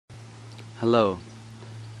Hello,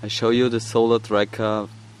 I show you the solar tracker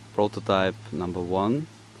prototype number 1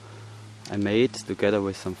 I made together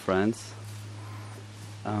with some friends.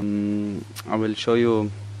 I will show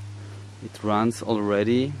you it runs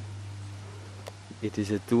already. It is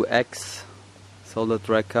a 2X solar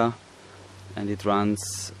tracker and it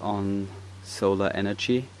runs on solar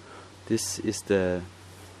energy. This is the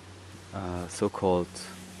so-called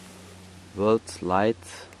world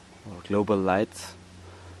light or global light,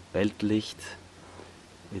 Weltlicht.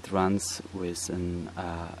 It runs with an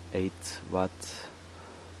 8-watt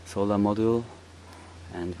solar module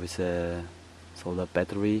and with a solar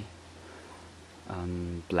battery,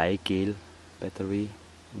 Bleigel battery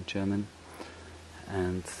in German.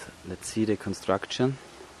 And let's see the construction.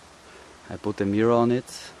 I put a mirror on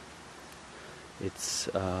it. It's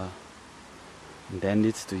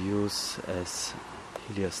intended to use as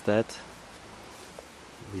heliostat.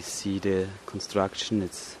 We see the construction,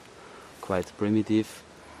 it's quite primitive.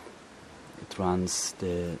 It runs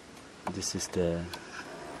this is the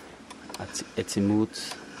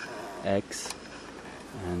azimuth X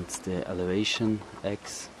and the elevation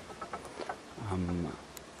X.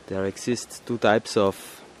 There exist two types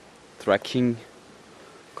of tracking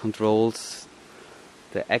controls.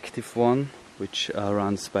 The active one, which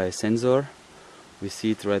runs by a sensor. We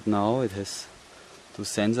see it right now, it has two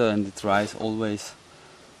sensors and it tries always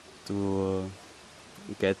to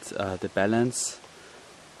get the balance,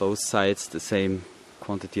 both sides the same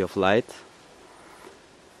quantity of light.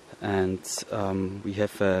 And we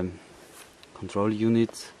have a control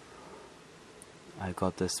unit. I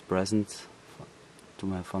got this present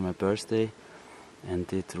for my birthday,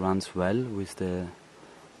 and it runs well with the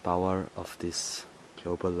power of this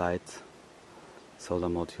global light solar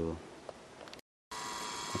module.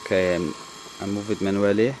 Okay, I move it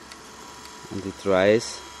manually and it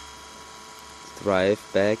tries to drive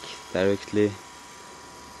back directly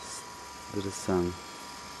to the sun.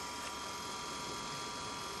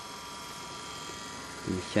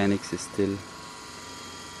 The mechanics is still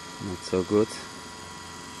not so good,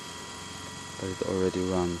 but it already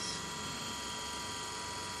runs.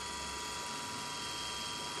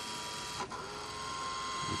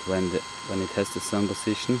 And when it has the sun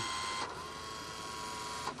position,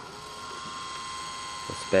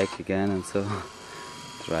 goes back again, and so it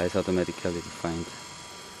tries automatically to find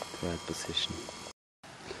the right position.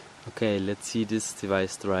 Okay, let's see this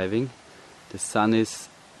device driving. The sun is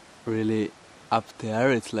really up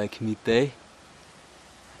there, it's like midday,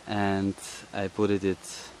 and I put it in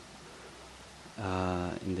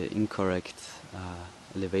the incorrect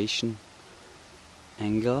elevation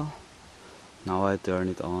angle. Now I turn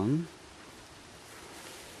it on.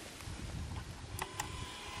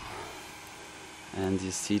 And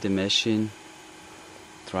you see the machine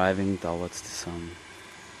driving towards the sun.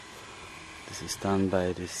 This is done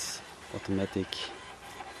by this automatic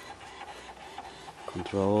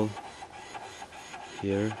control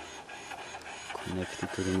here,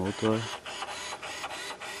 connected to the motor.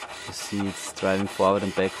 You see it's driving forward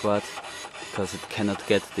and backward because it cannot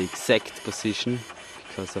get the exact position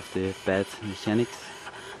because of the bad mechanics.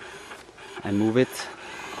 I move it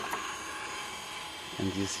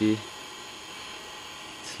and you see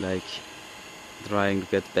it's like trying to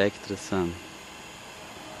get back to the sun.